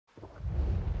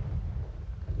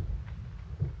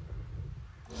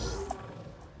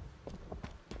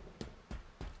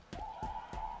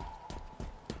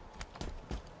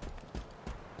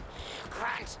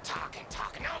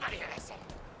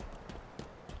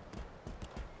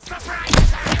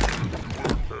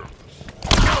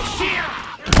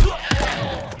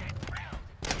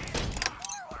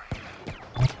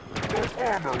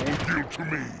Armor will yield to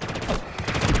me.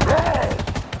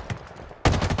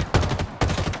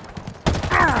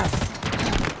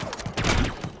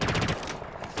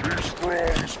 Be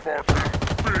strong, Spartan.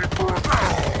 Be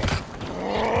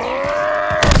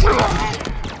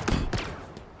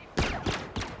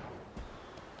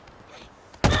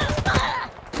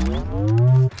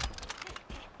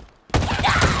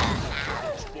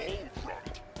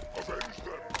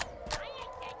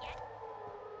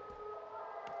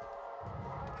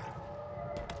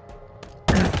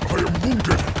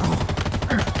brave.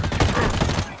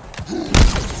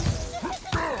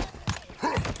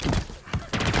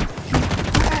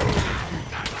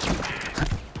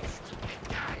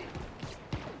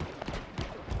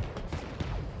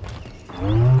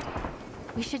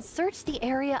 We should search the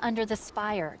area under the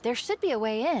spire. There should be a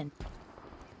way in.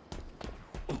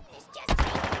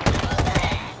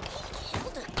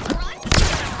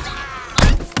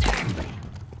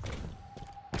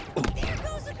 There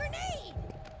goes a grenade!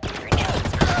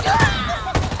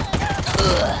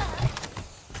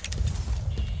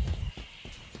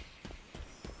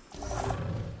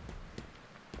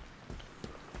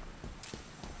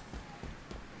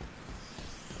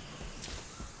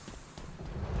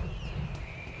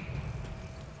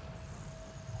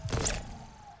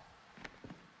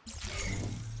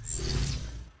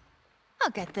 I'll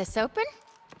get this open.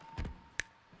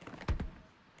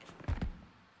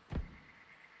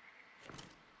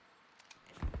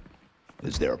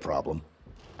 Is there a problem?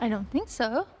 I don't think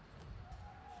so.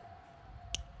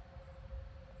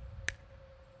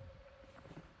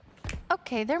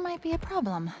 Okay, there might be a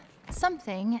problem.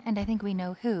 Something, and I think we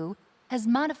know who, has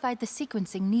modified the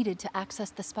sequencing needed to access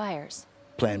the spires.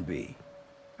 Plan B.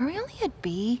 Are we only at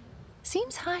B?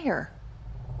 Seems higher.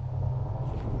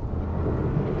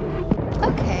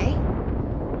 Okay.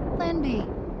 Plan B.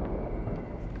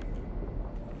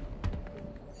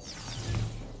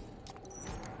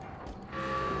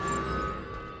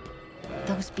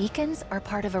 Those beacons are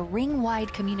part of a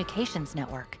ring-wide communications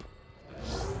network.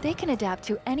 They can adapt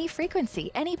to any frequency,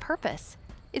 any purpose.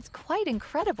 It's quite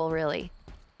incredible, really.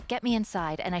 Get me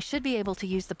inside, and I should be able to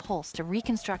use the pulse to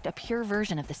reconstruct a pure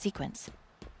version of the sequence.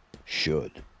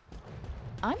 Should.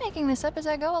 I'm making this up as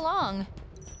I go along.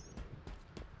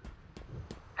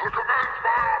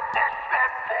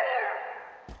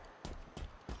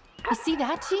 You see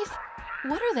that, Chief?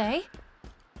 What are they?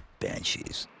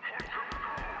 Banshees.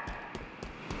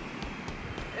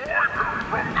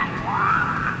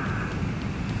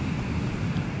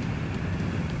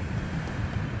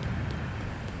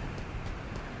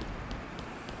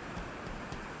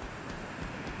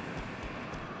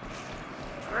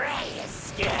 Ray is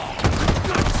scared.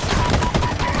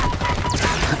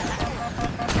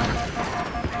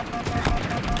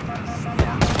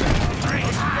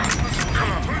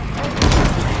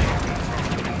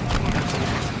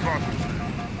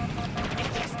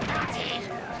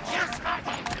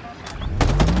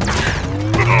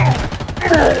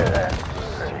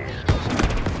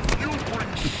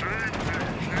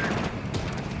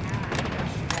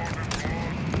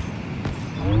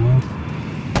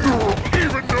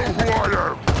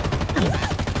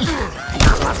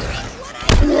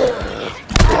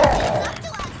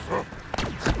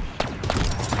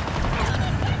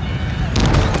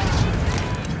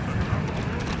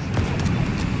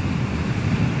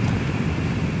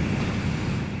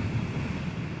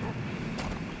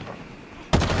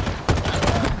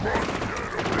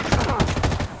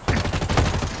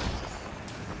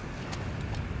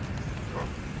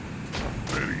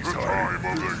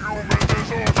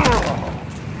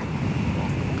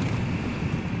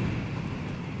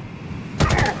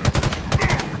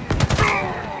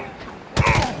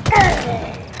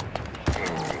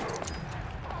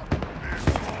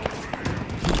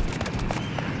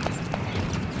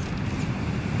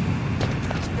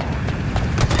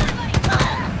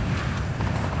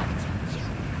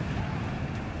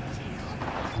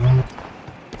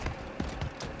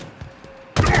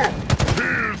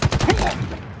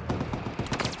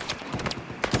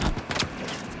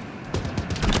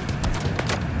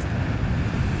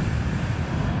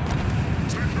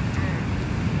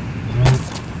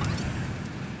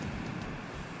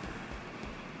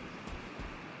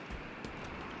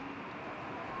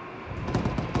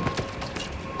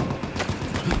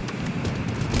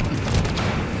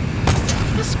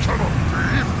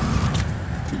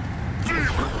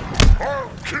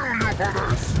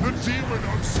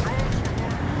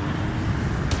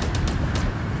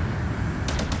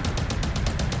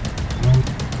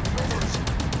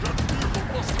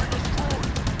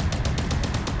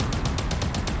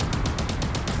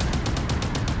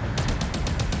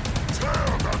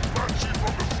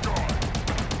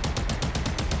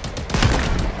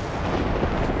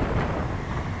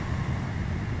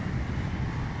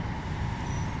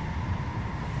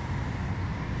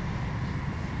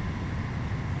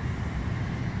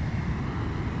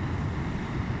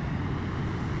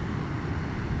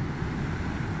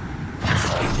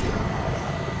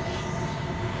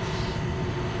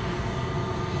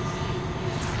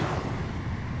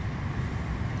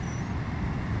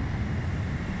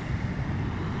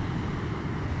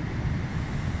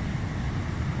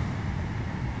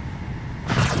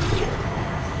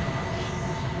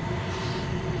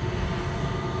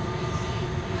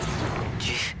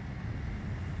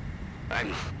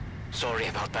 sorry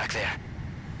about back there.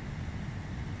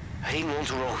 I didn't want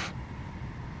to run,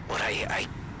 but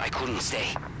I couldn't stay.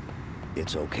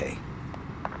 It's okay.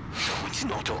 No, it's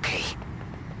not okay.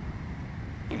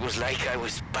 It was like I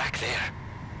was back there,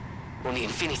 on the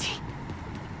Infinity.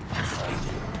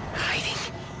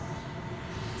 Hiding.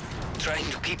 Trying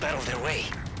to keep out of their way.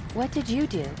 What did you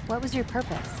do? What was your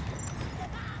purpose?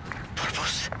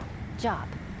 Purpose? Job.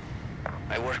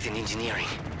 I worked in engineering.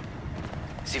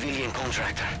 Civilian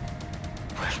contractor.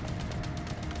 Well,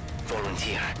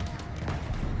 volunteer.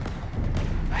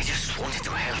 I just wanted to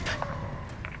help.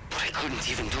 But I couldn't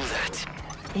even do that.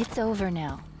 It's over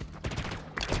now.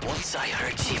 Once I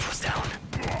heard Chief was down,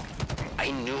 I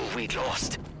knew we'd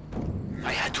lost.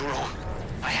 I had to run.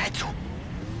 I had to.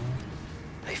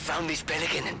 I found this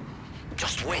pelican and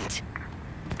just went.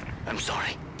 I'm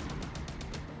sorry.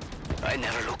 I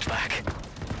never looked back.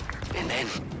 And then,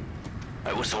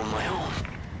 I was on my own.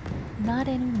 Not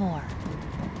anymore.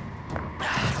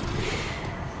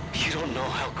 You don't know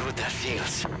how good that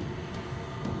feels.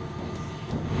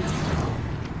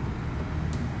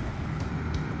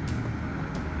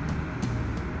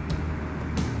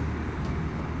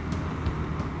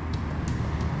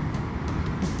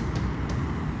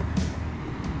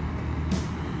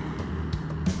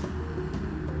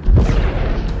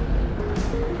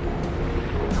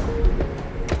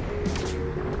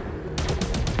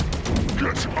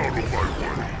 Get out of my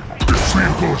way. This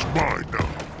vehicle's mine now.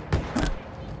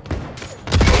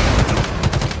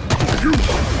 You!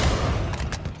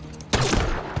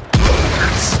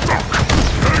 It's stuck!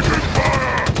 Taking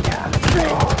fire!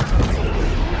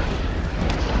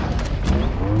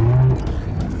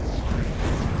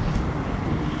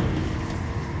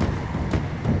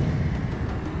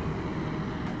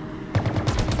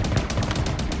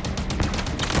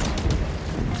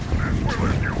 This will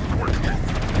end you quickly.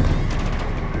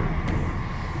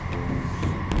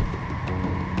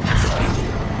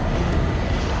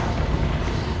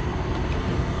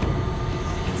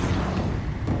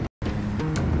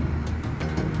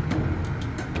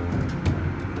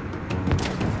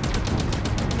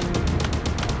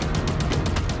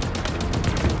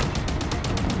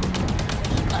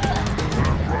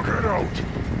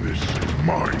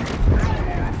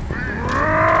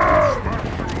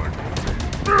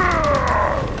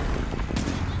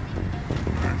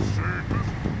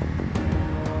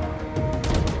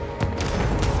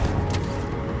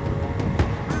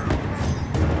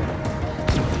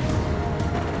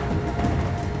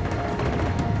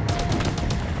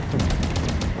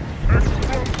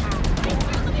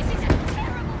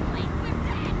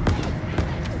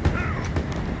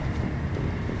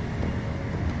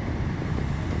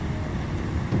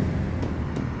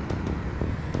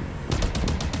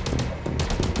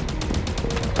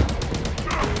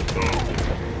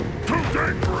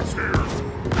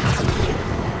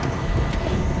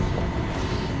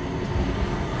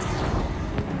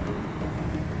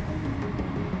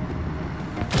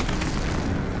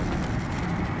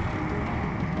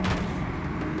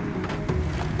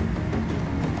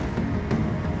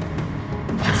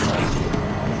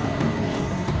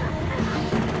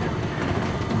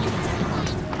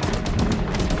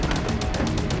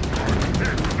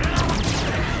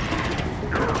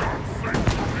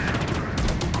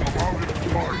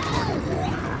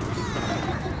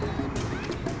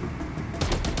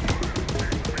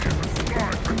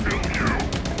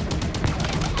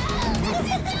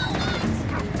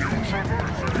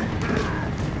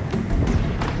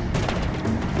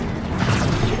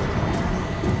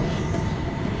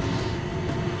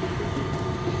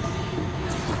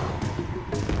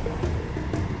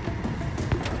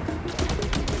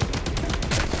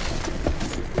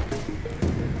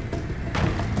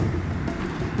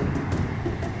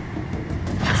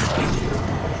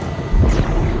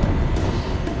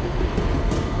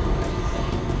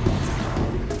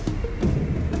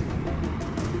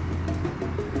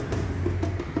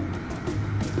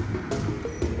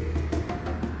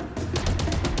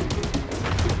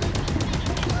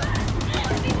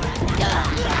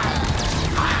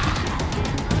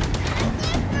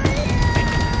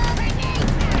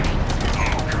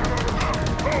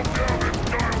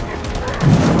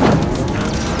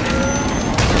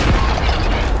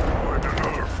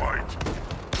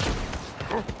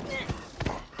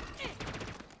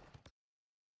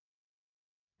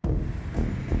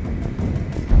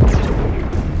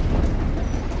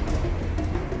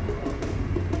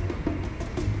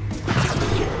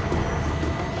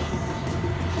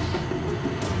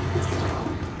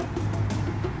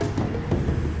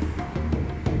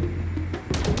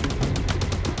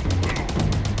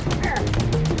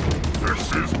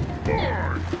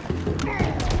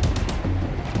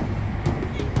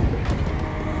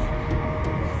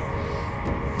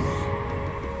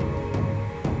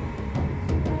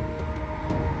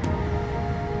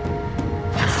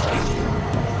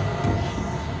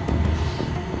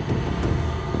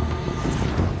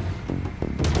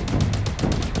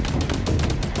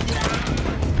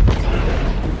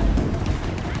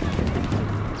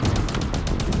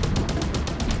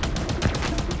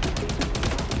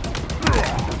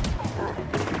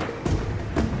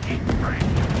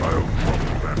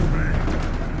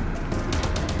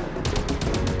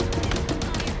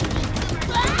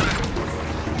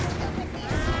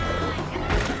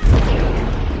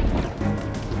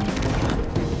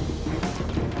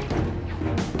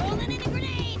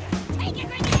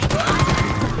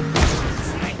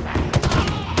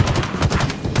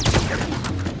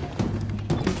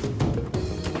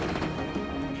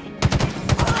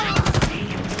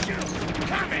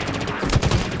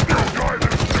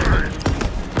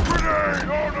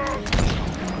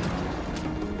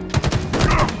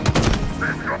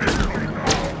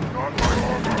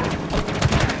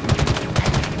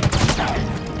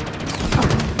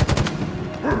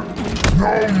 No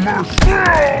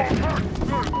mercy!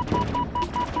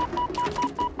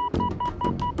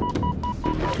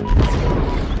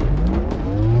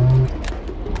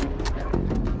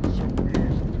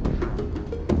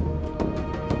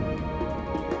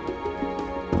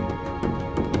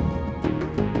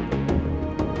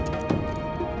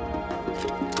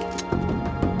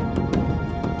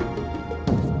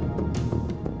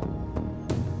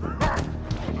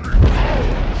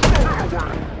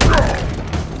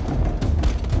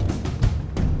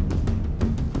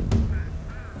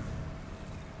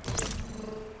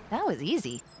 That was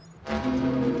easy.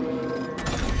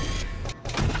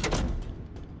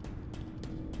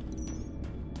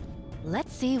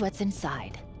 Let's see what's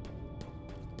inside.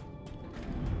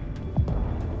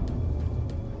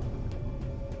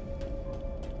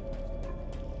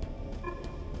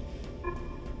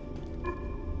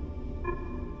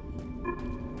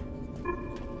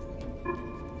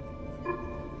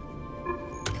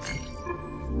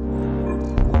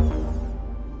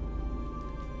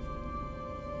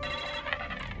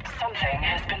 Something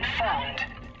has been found.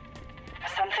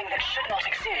 Something that should not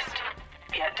exist,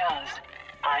 yet does.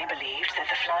 I believed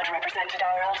that the flood represented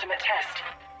our ultimate test.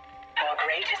 Our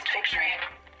greatest victory.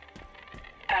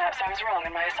 Perhaps I was wrong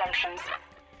in my assumptions.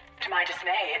 To my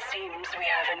dismay, it seems we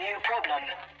have a new problem.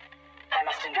 I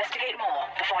must investigate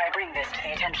more before I bring this to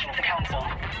the attention of the Council.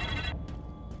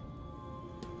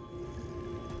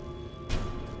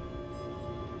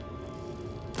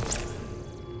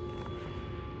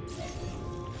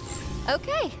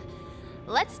 Okay,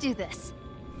 let's do this.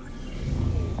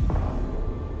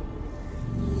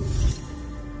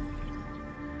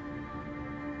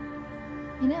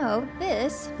 You know,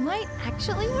 this might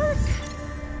actually work.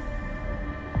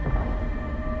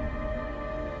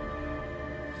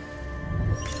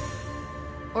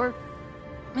 Or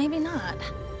maybe not.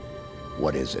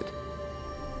 What is it?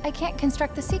 I can't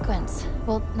construct the sequence.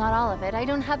 Well, not all of it. I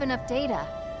don't have enough data.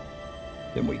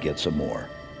 Then we get some more.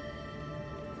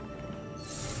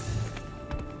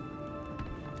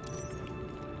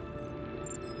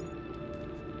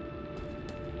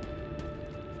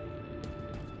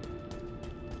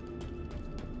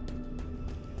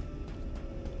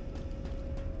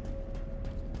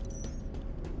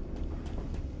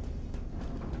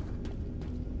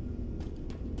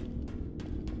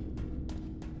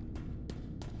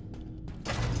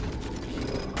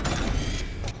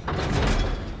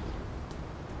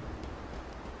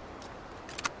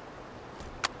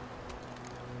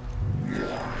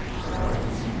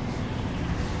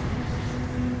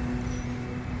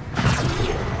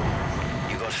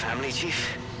 Family,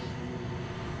 Chief?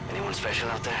 Anyone special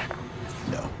out there?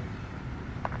 No.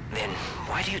 Then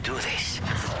why do you do this?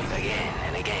 Again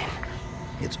and again?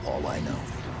 It's all I know.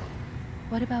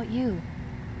 What about you?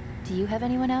 Do you have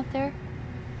anyone out there?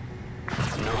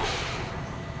 No.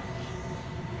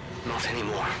 Not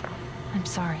anymore. I'm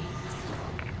sorry.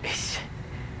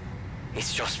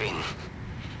 It's just been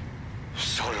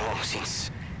so long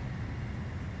since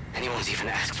anyone's even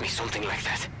asked me something like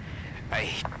that.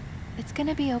 It's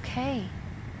gonna be okay.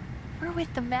 We're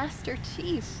with the Master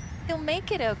Chief. He'll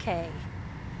make it okay.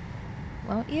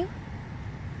 Won't you?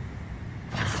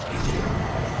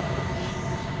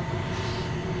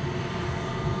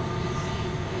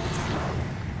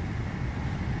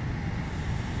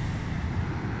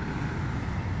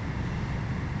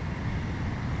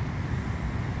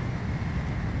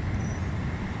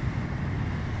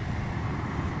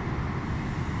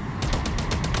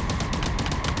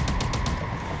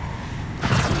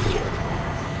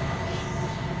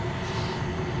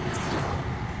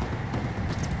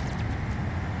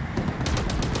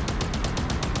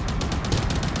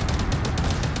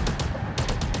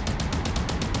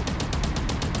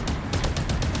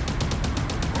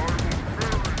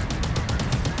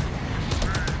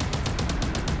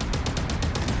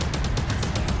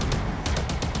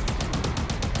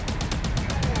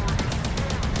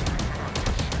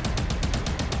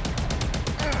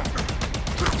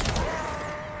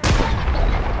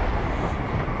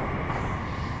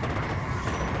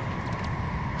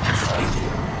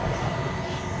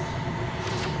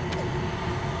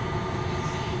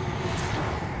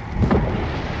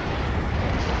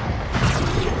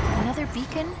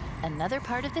 Beacon, another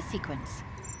part of the sequence.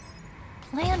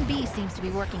 Plan B seems to be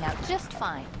working out just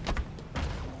fine.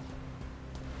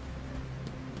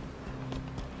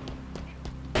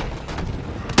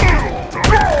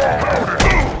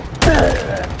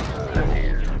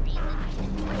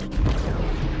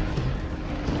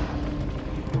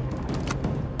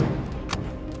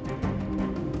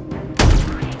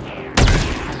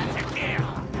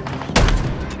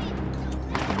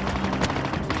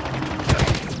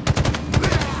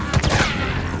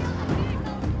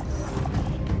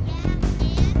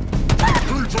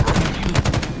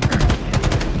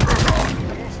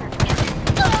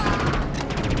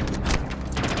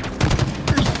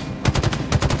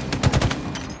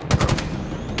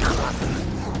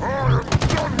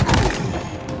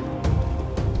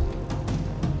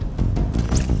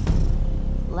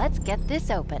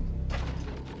 Gates open.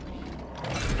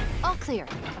 All clear.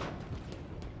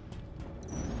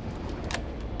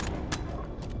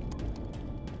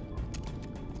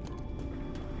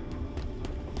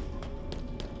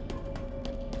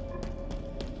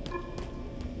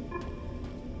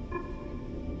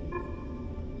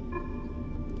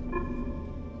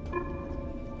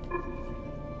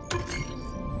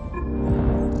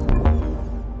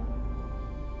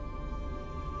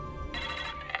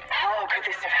 How could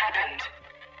this have happened?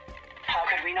 How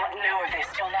could we not know of this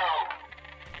till now?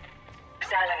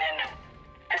 Xalanin,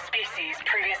 a species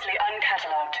previously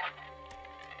uncatalogued.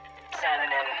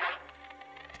 Xalanin,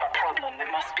 a problem that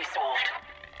must be solved.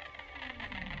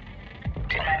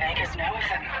 Did my makers know of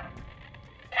them?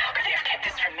 How could they have kept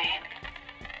this from me?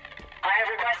 I have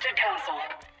requested counsel.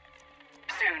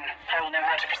 Soon, I will know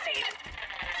how to proceed.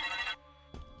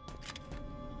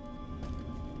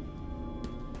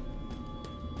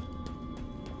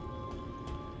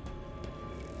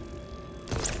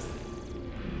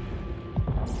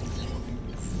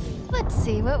 Let's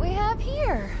see what we have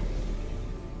here.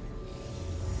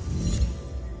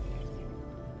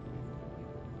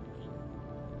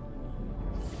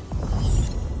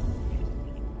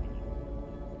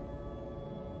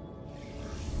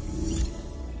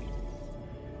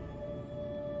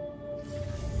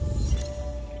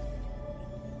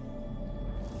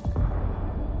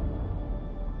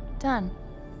 Done.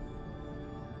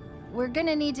 We're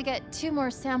gonna need to get 2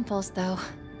 more samples, though.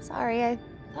 Sorry, I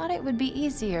thought it would be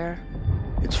easier.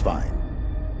 It's fine.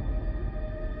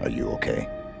 Are you okay?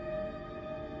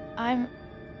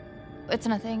 It's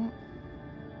nothing.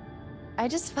 I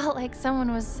just felt like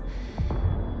someone was,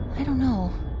 I don't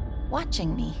know,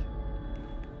 watching me.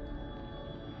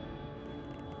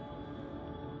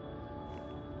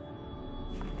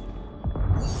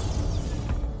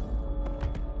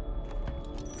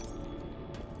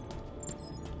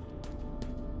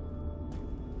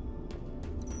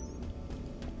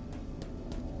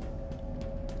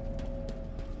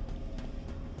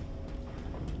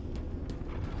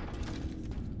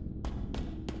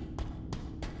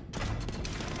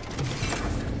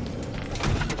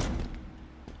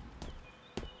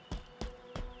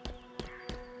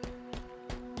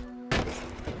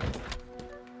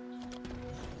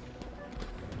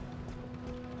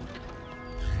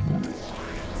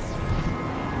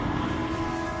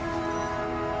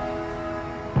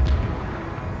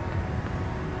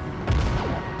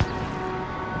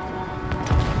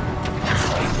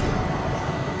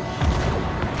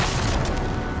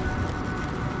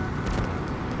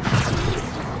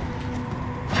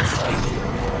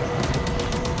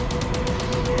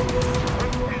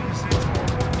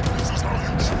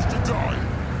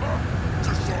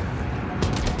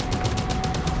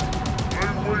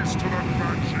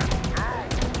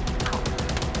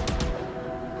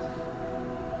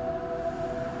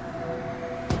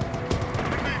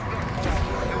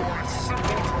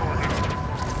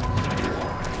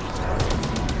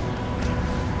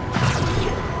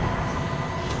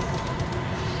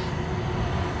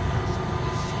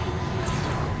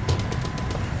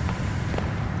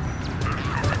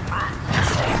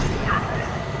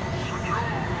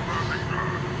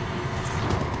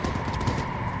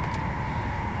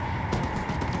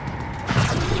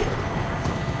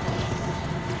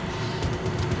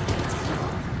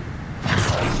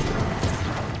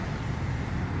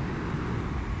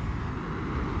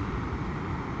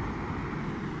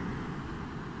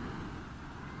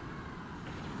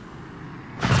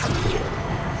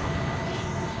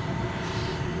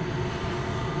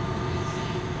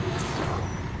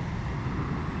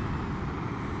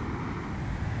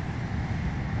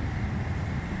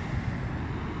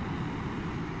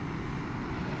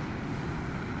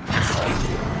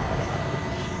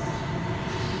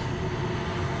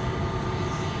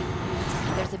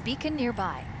 There's a beacon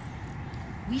nearby.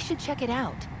 We should check it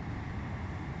out.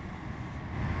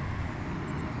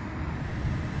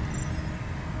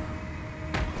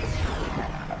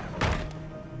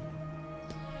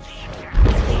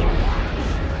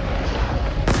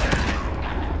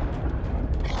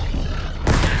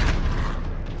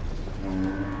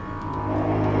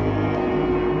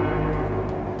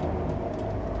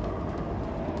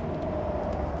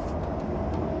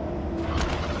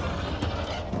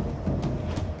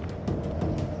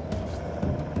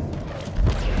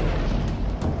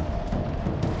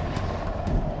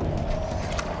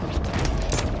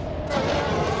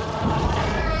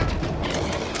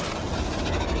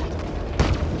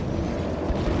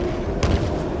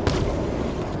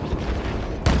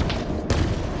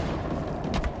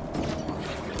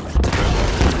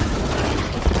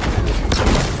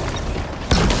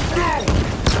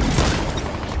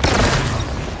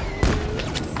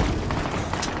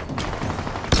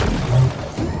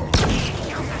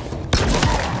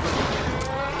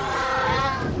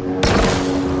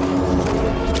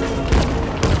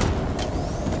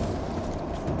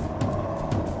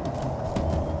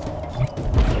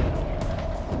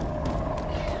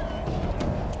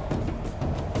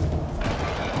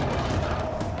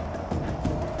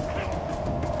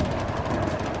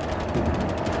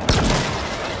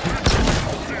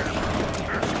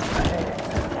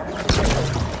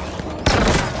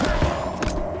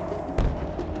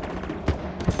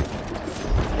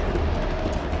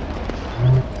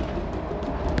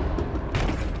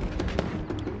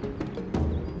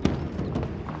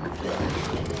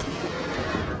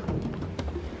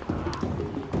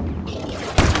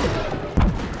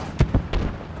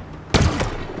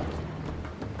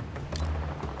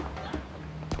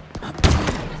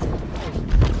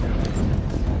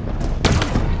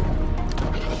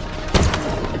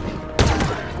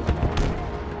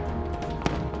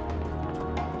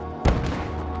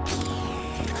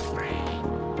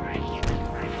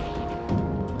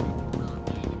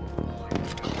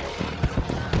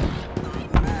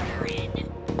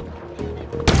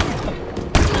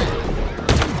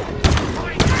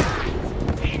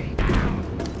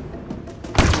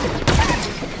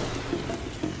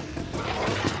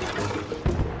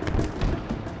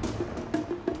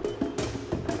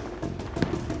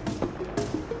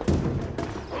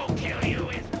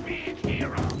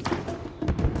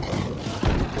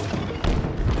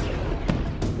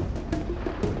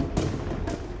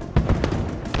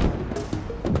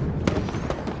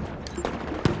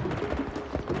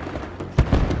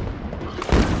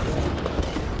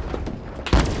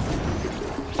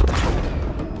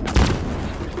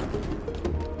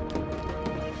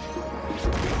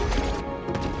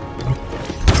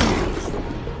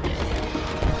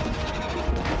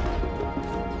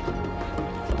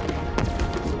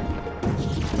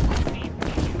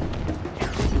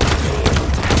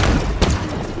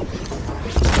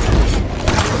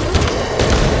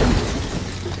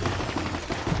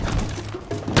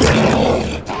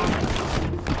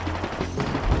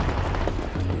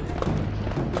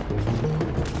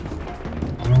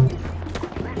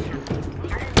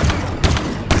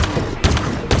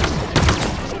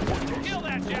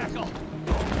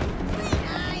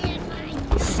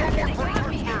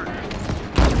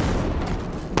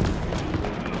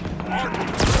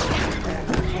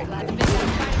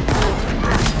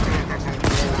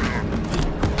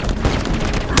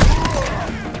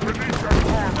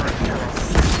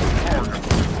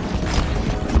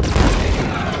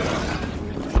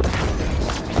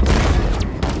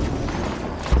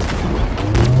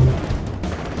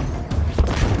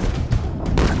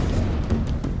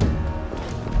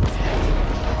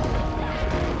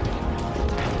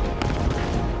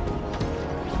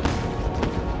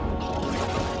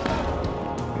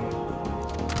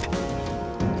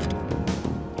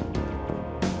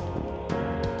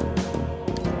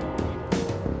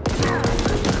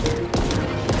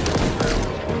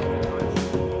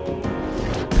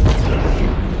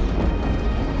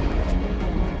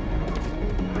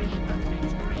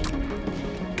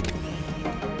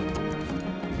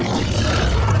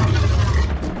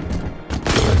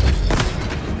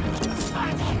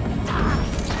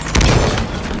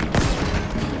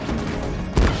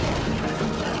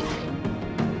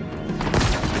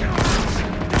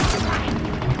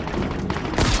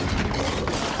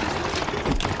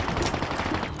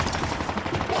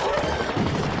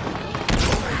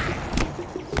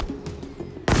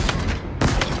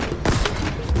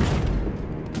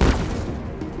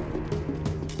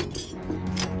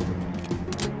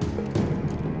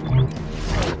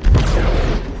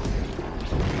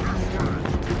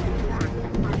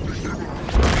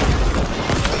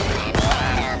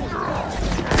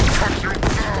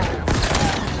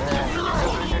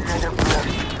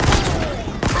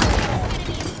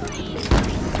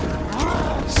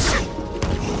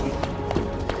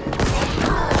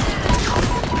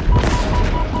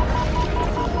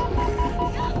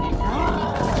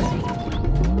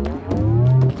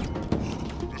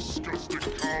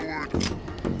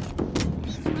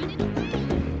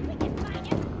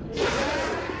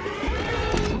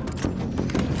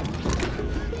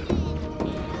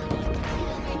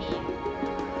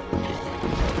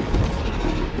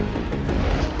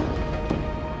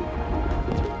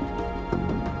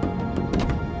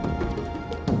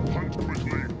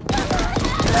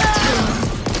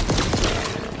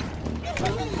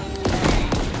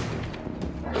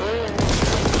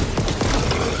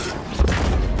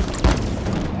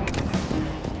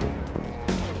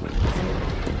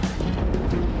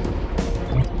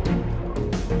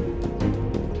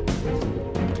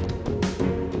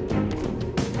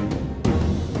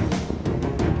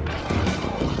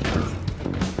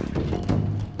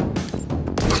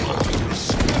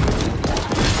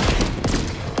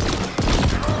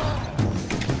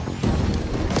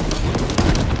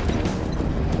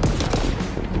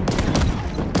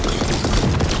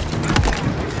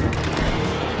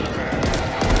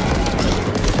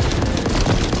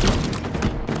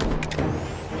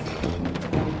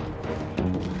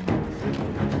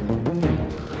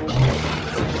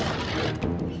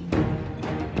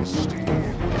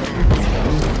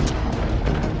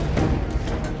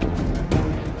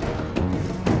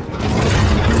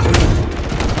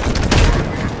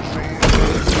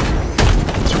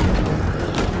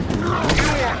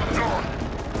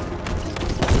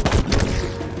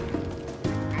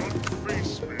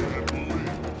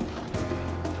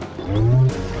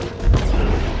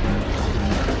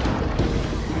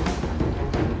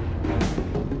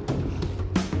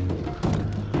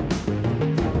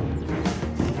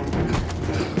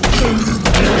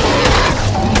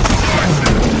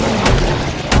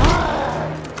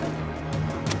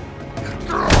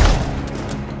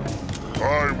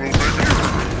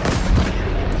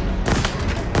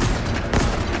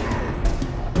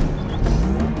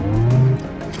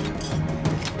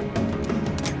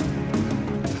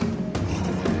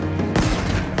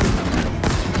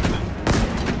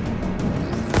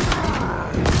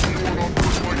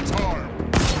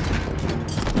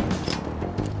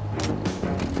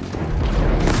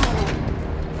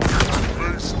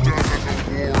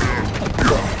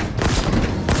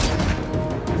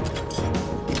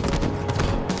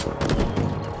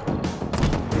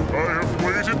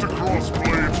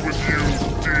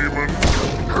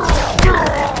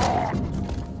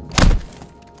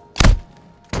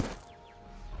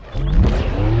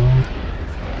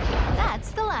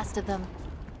 Of them.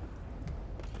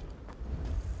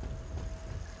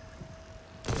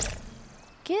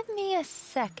 Give me a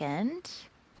second.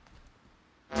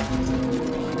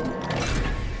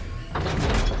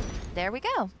 There we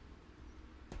go.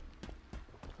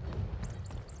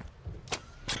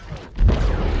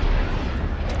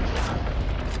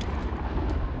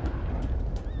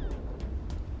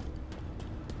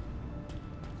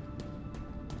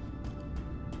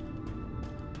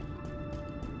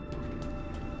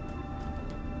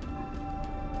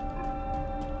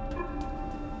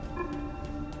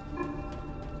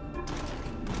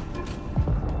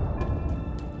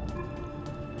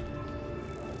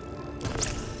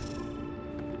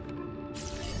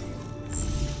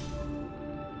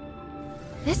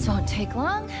 This won't take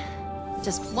long.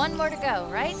 Just one more to go,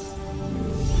 right?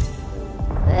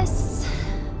 This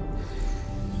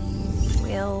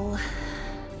will...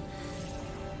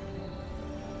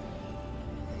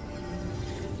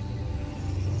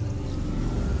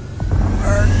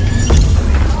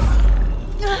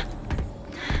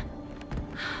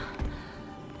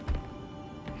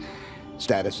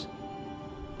 Status.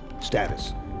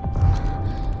 Status.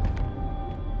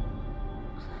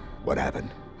 What happened?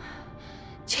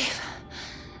 Chief,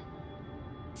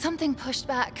 something pushed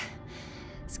back.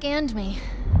 Scanned me.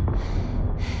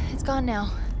 It's gone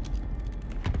now.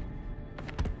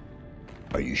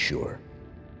 Are you sure?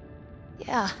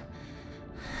 Yeah.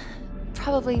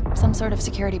 Probably some sort of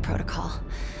security protocol.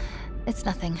 It's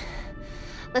nothing.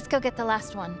 Let's go get the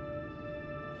last one.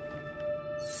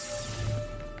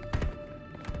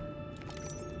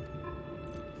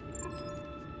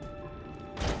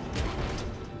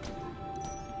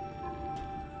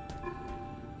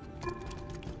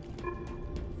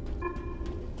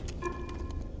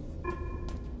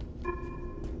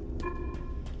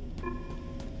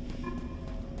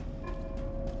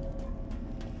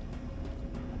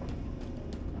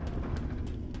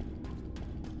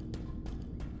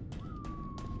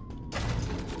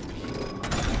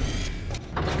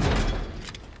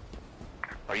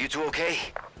 Are you two okay?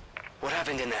 What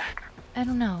happened in there? I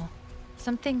don't know.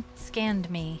 Something scanned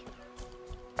me.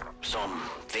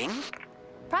 Something?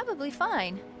 Probably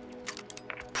fine.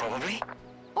 Probably?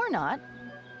 Or not.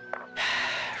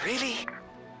 Really?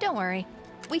 Don't worry.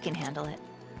 We can handle it.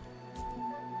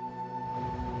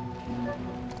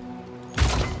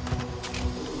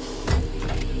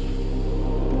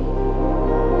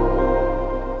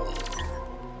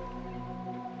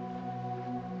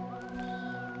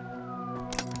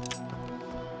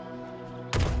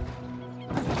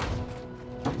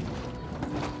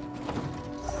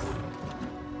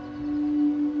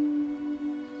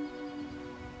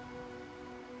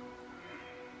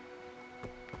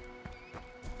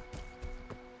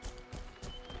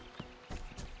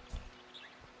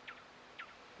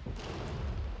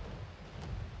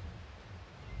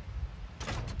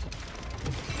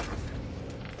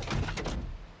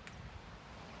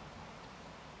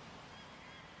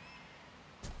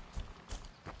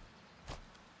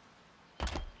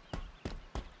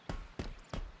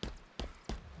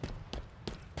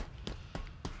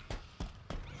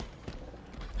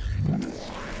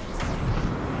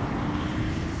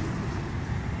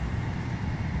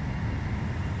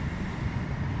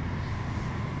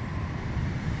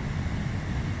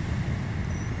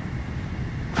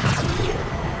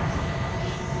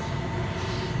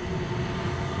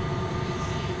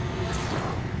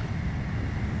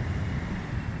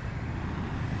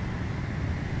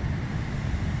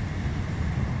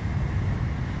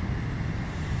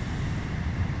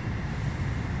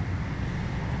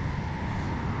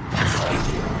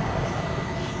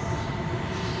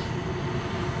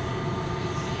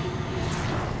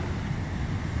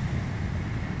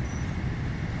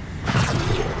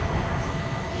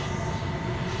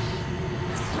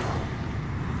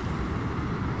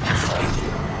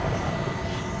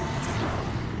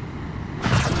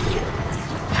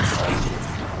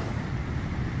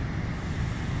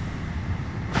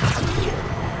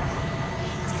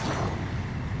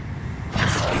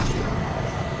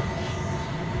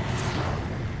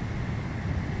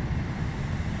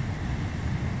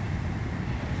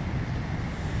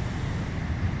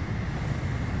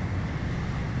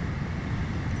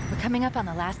 Coming up on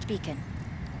the last beacon.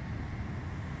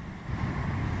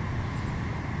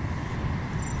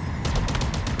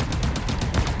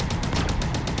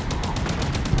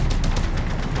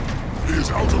 He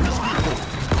is out of his vehicle.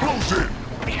 Close in.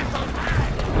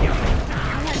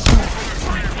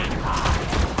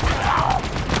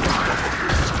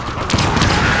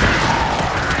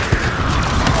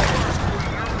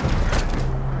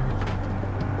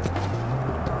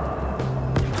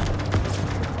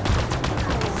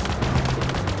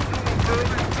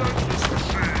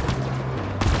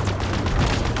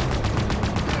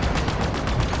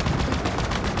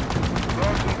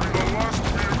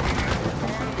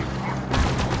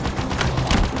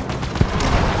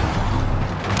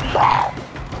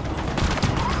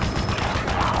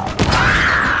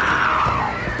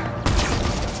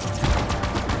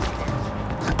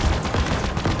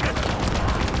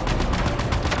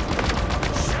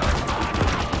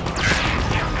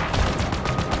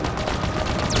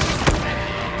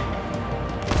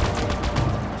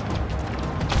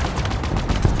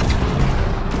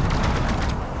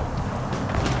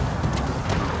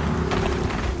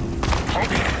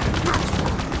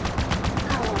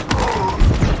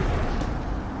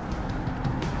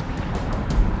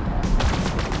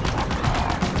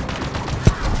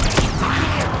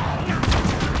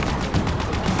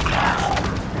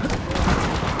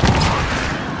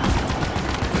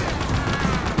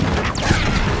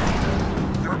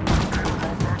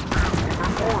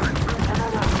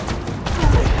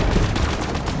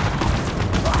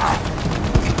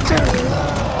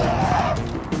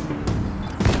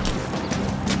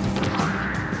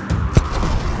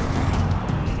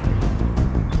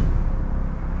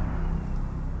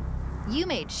 You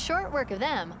made short work of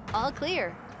them. All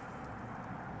clear.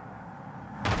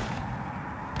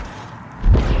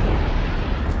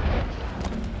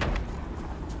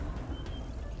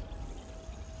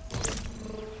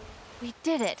 We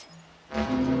did it.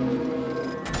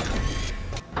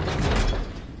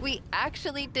 We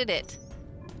actually did it.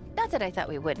 Not that I thought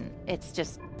we wouldn't. It's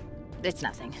just... it's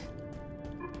nothing.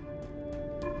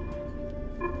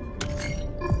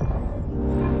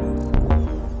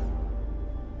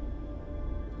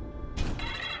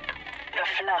 The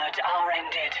flood are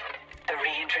ended. The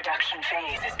reintroduction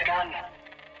phase has begun.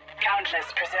 Countless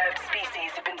preserved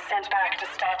species have been sent back to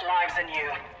start lives anew.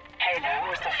 Halo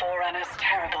was the Forerunner's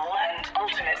terrible and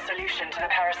ultimate solution to the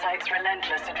parasite's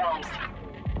relentless advance.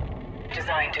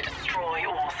 Designed to destroy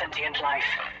all sentient life,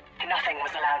 nothing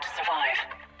was allowed to survive.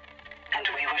 And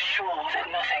we were sure that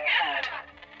nothing had.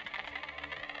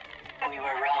 We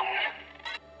were wrong.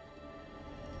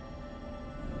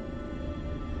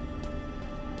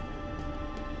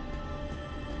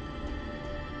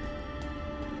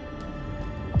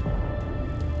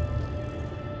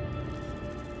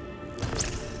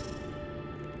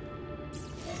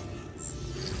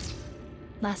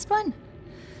 Last one.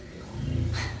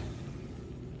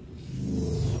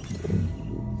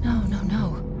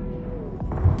 No.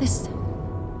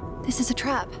 This is a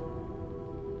trap.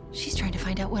 She's trying to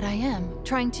find out what I am,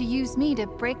 trying to use me to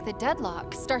break the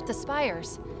deadlock, start the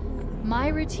spires. My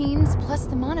routines plus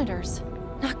the monitors.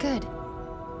 Not good.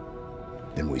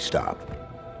 Then we stop.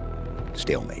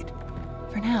 Stalemate.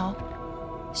 For now.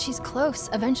 She's close.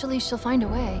 Eventually she'll find a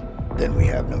way. Then we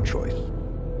have no choice.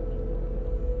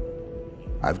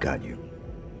 I've got you.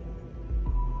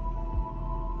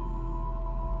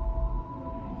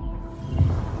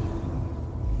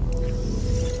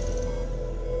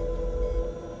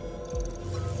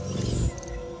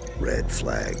 Red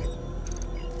flag.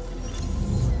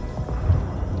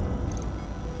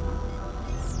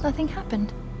 Nothing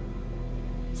happened.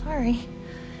 Sorry.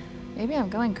 Maybe I'm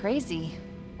going crazy.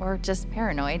 Or just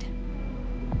paranoid.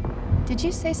 Did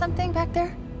you say something back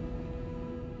there?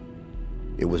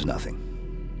 It was nothing.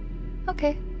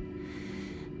 Okay.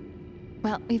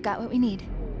 Well, we've got what we need.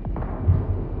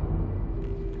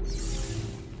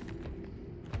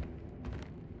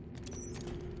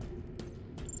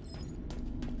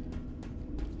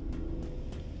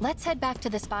 Let's head back to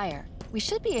the spire. We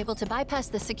should be able to bypass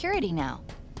the security now.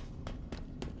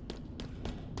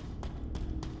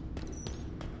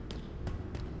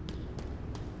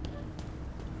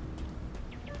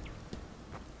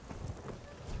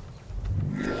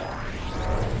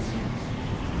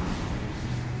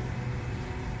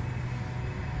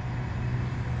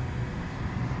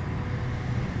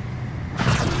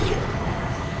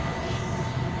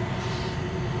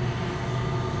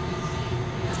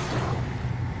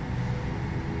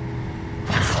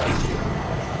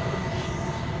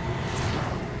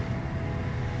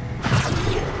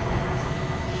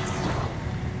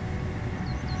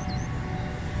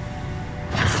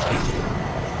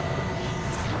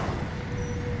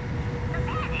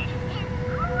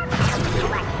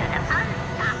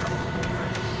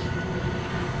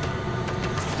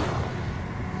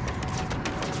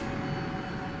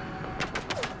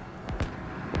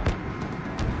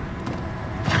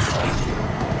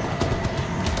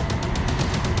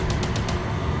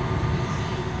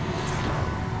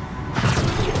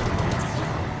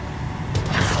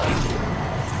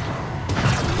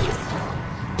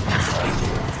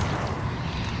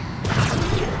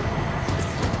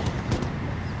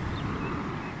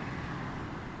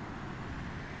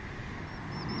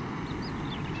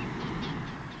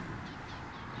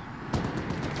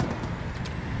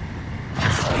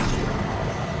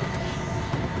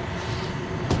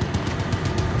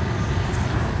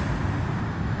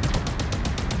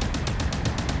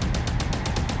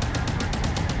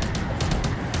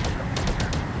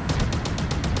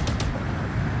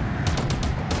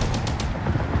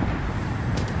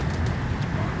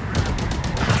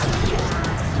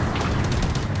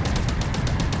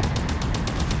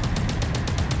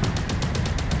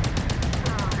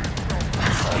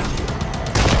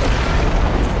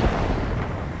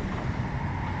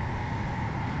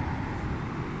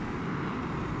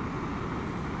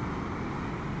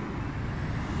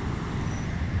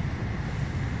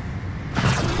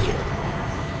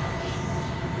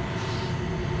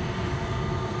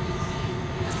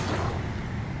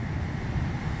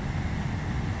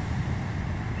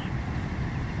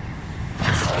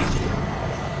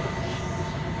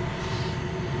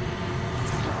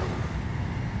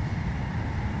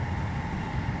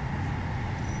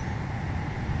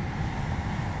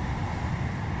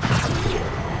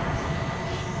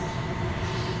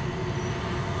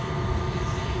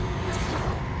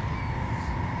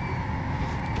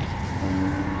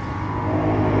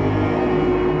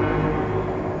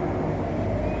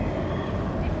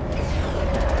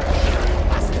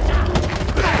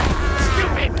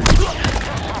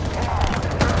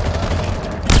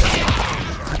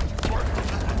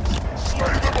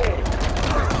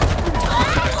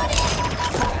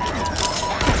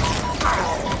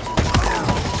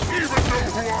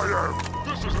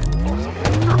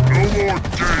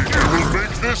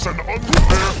 this an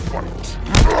unfair fight?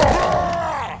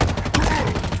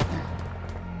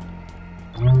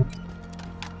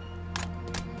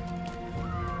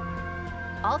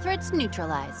 All threats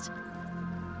neutralized.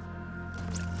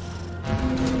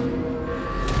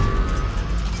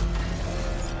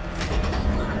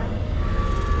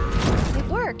 It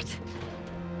worked.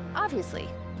 Obviously.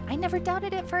 I never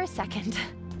doubted it for a second.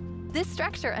 This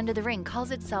structure under the ring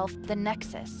calls itself the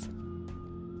Nexus.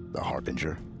 The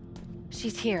Harbinger?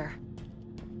 She's here.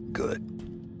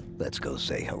 Good. Let's go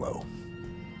say hello.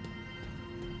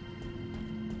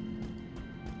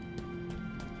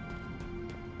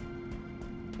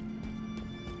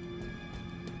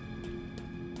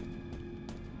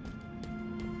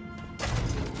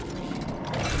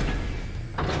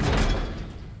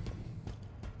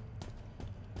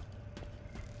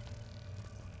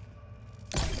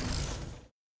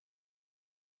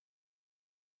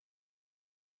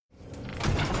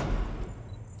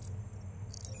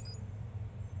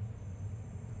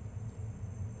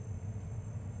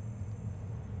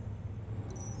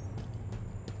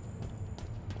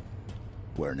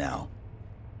 Where now?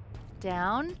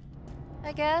 Down,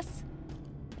 I guess?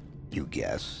 You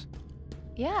guess?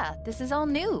 Yeah, this is all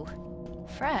new.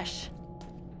 Fresh.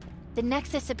 The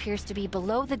Nexus appears to be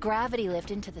below the gravity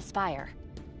lift into the spire.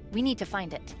 We need to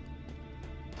find it.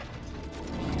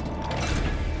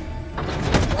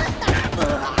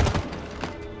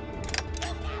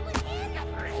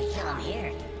 If we kill him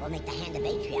here, we'll make the Hand of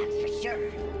Atriox for sure.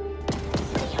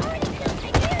 We already killed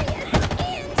Tiberius and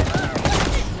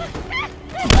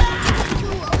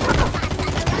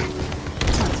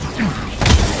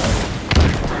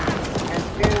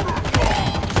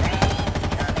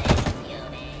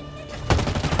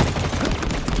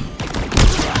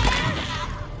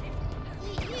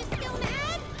You still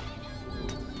mad?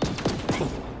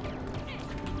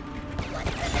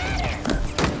 What's the matter?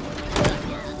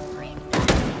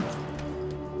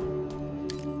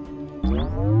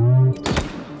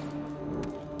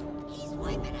 He's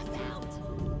wiping us out.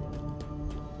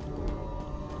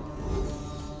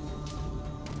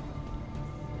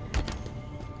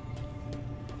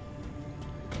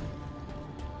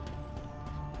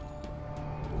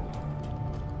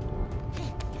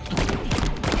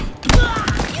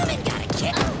 Human got a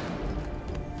kick.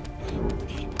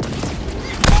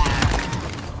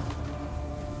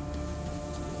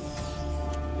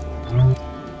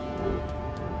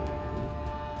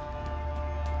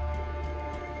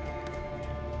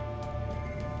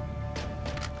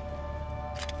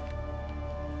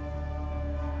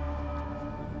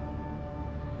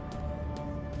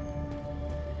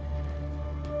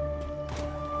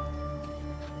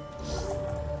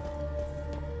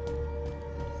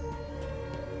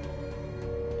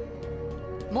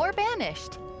 More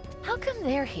banished. How come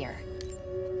they're here?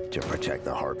 To protect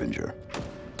the Harbinger.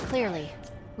 Clearly.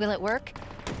 Will it work?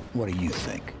 What do you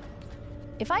think?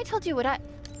 If I told you what I...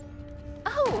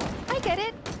 Oh, I get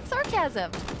it.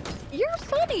 Sarcasm. You're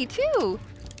funny, too. Do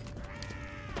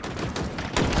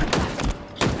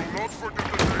not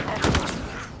forget the day after.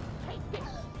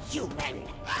 Human.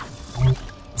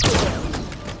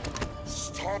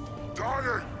 Stop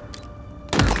dying!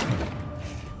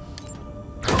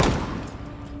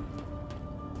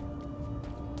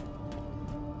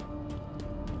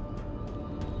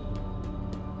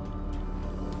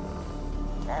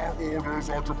 Our orders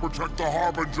are to protect the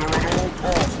Harbinger at all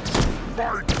costs.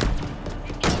 Fight!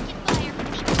 He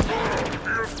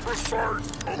is precise!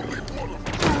 Only one of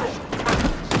them!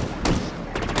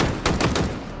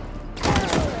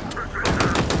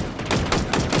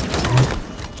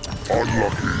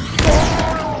 Unlucky.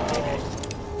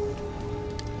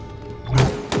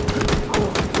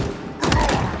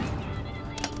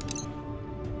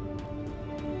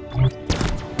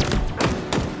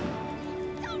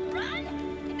 Don't run!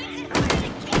 It makes it harder to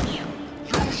kill you!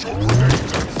 Use your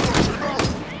grenades and flush him out!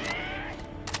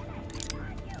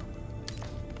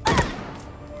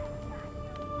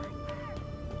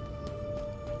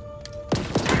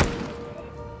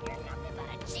 You're nothing but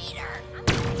a cheater!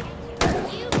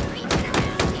 You creeping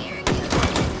around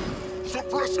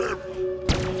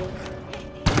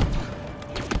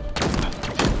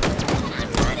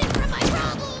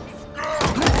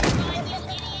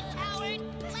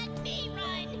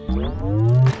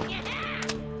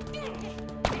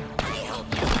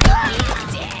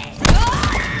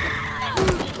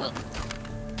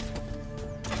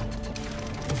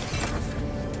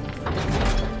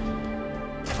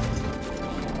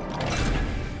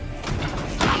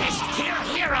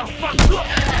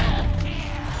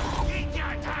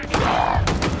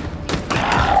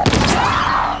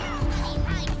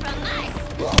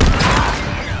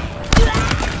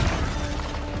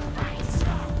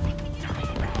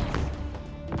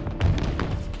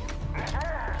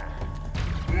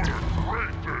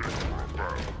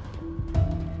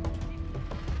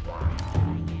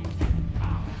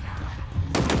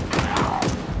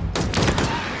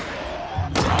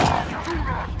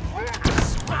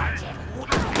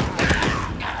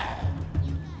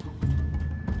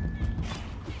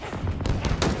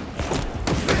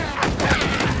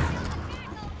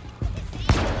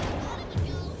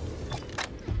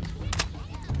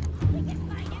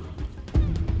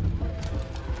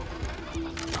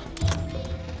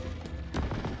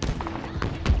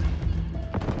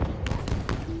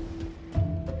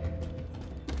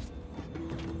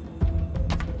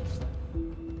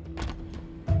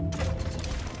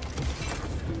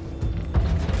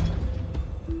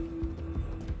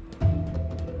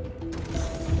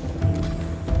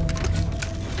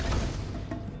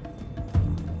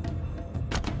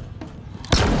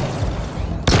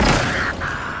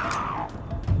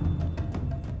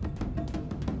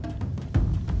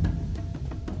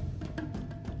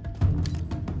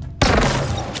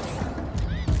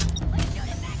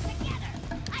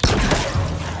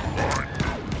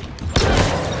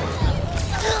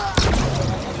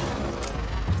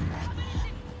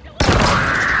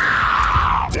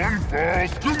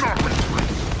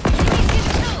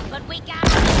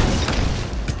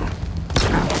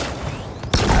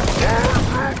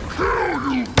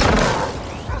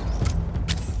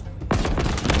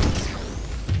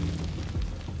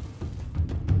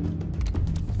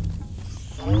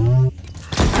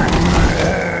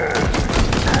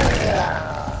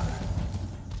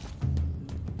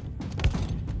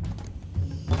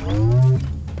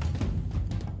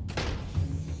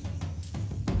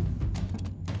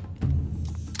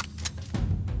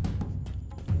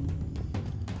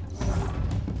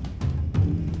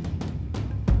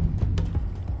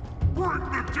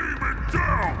demon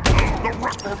down! The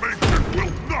Reformation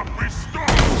will not be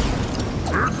stopped!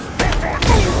 It's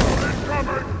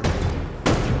incoming!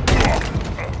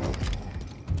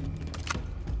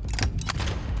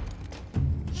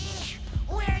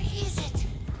 Where is it?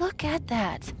 Look at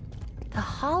that. The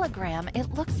hologram,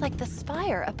 it looks like the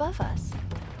spire above us.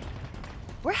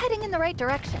 We're heading in the right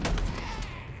direction.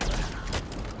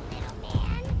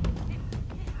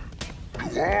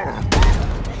 You are!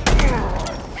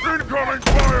 Incoming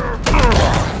fire!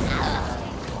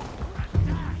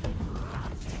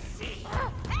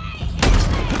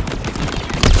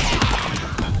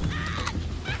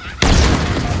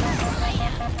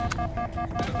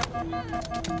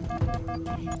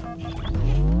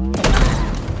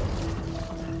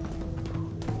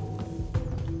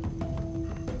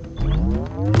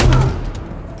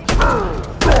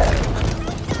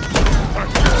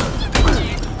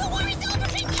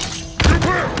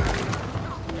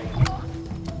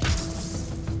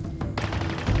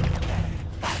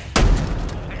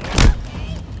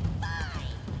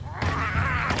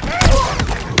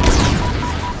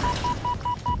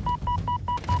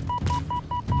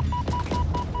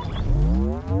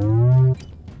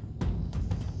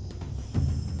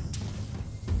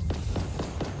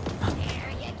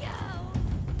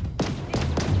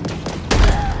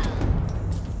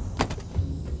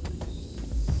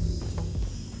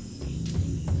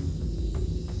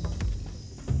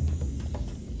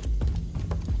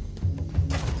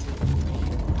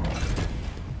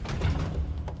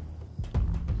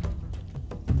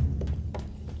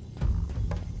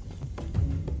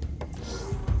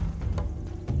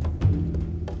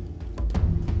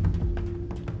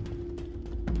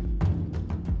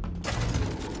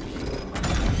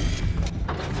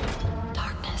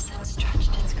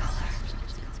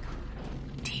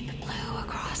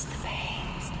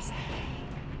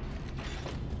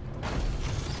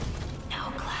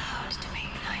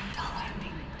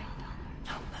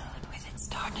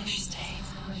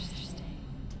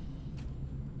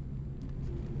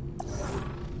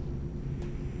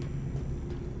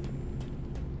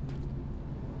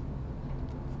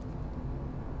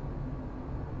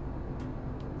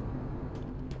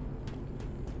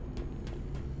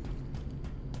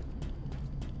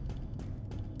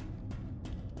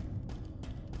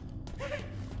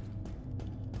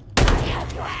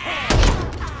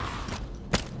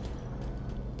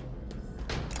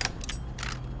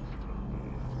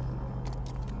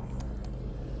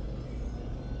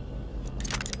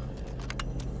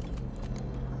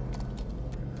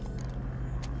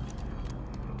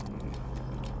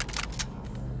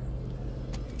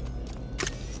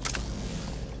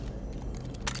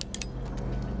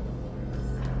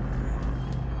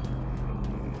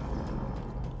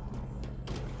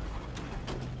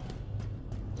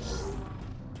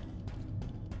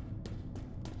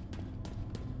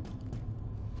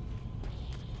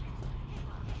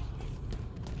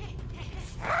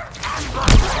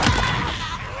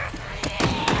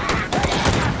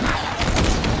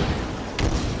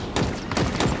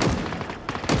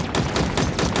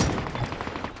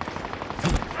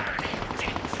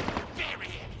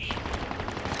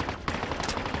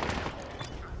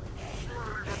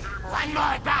 One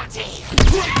more bounty!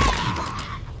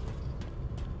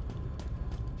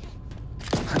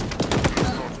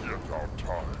 Not yet our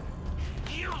time.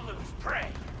 You lose prey!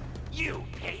 You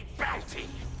pay bounty!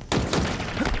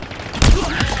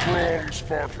 Strong,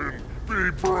 Spartan!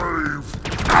 Be brave!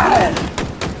 Ow!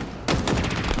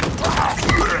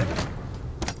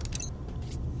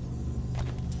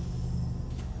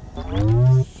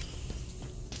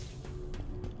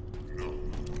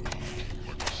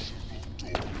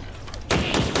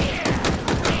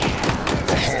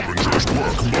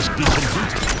 Must be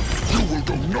completed. You will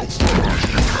go no further.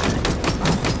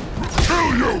 Kill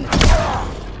you!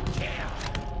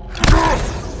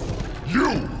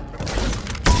 You!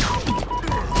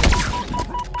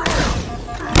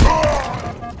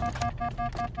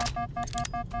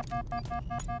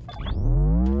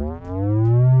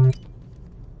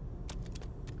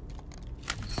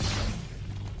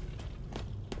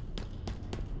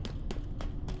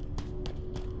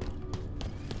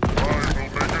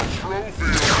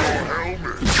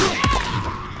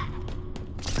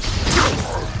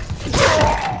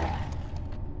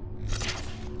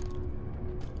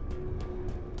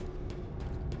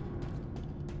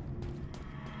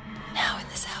 Now in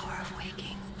this hour of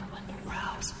waking from under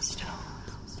brows of stone,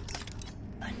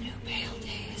 a new pale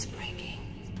day is breaking,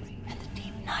 and the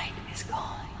deep night is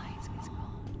gone.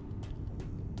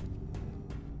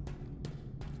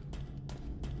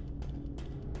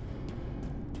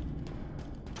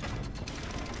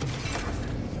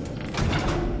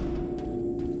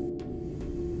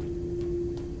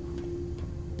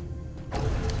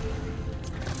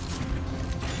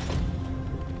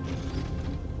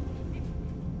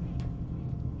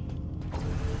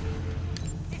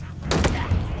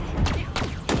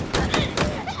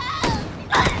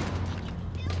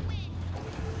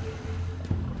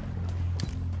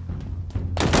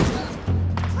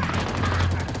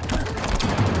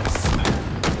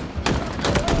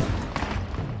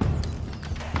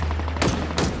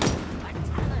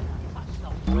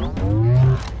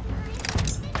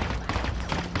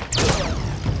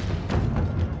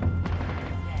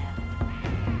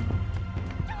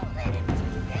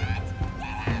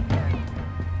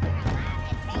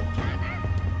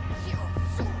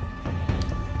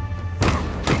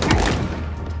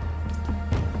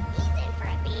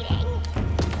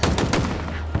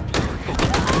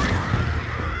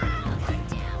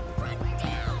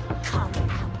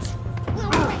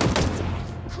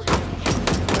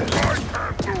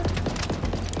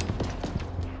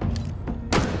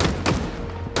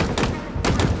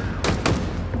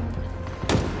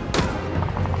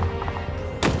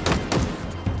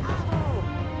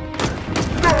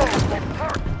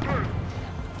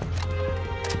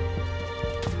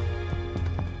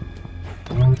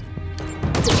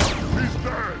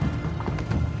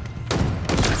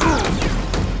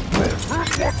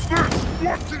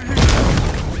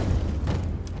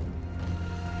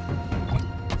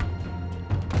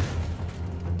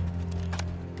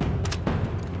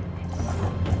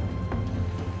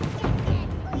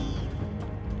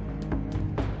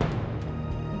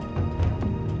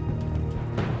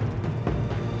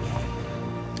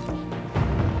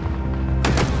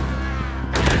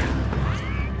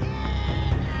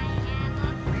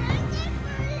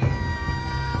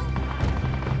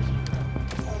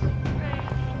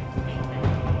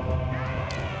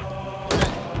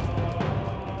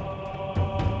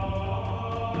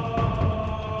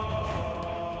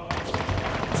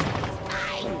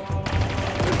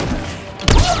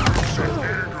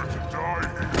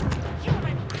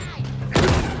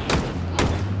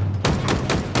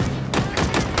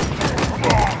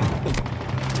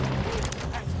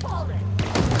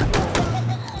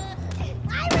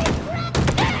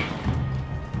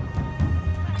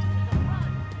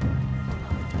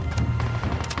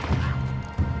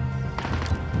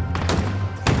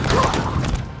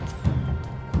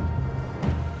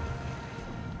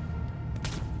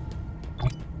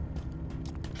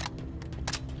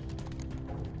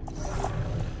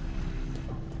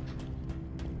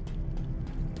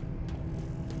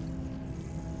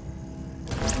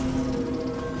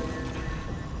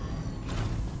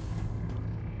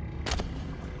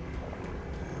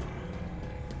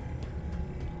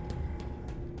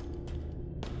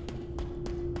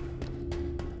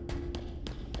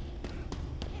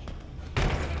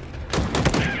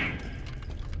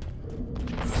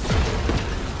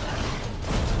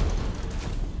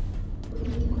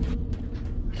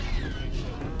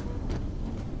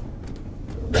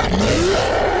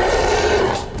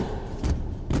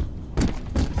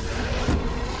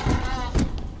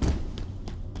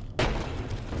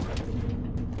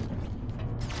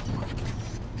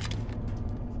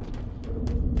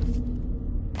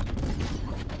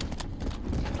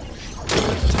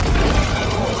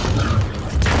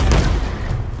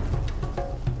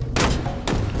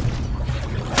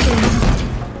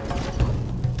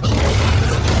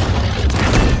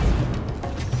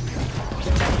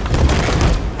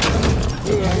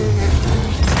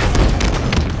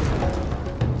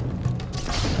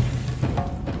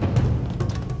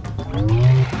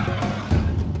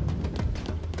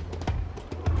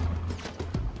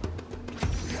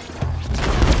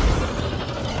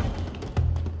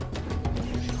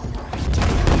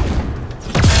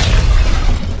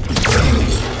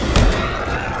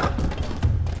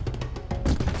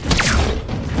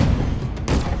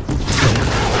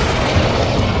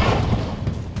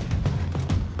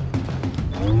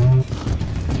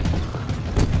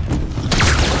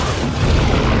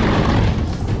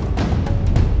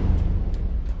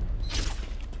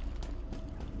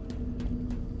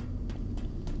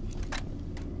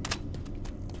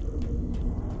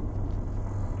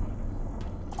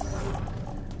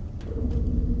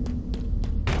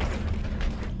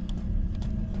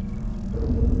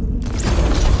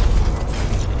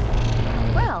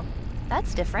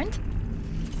 That's different.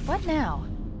 What now?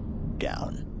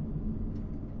 Down.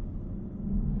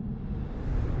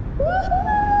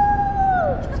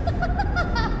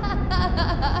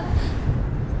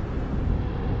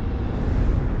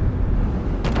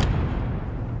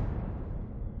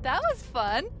 That was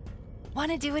fun.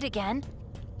 Want to do it again?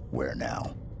 Where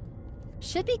now?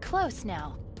 Should be close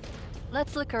now.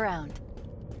 Let's look around.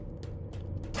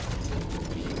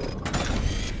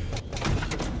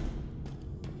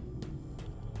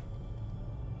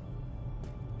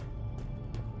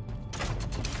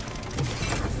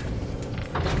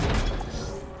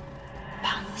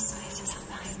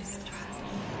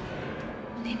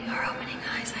 In your opening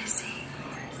eyes I see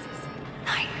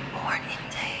night born in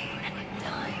day and in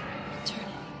time eternity.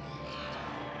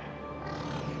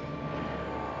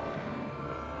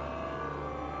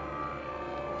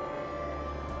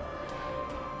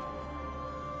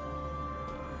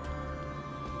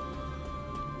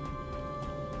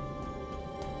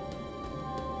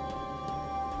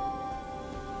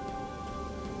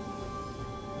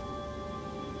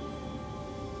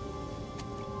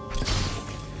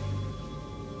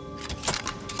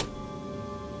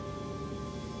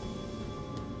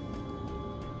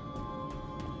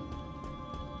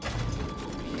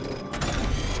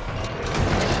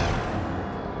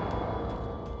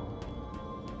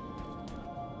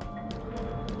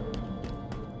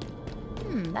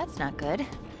 That's not good.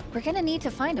 We're gonna need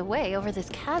to find a way over this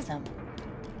chasm.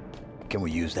 Can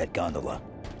we use that gondola?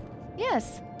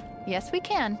 Yes. Yes, we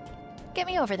can. Get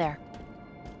me over there.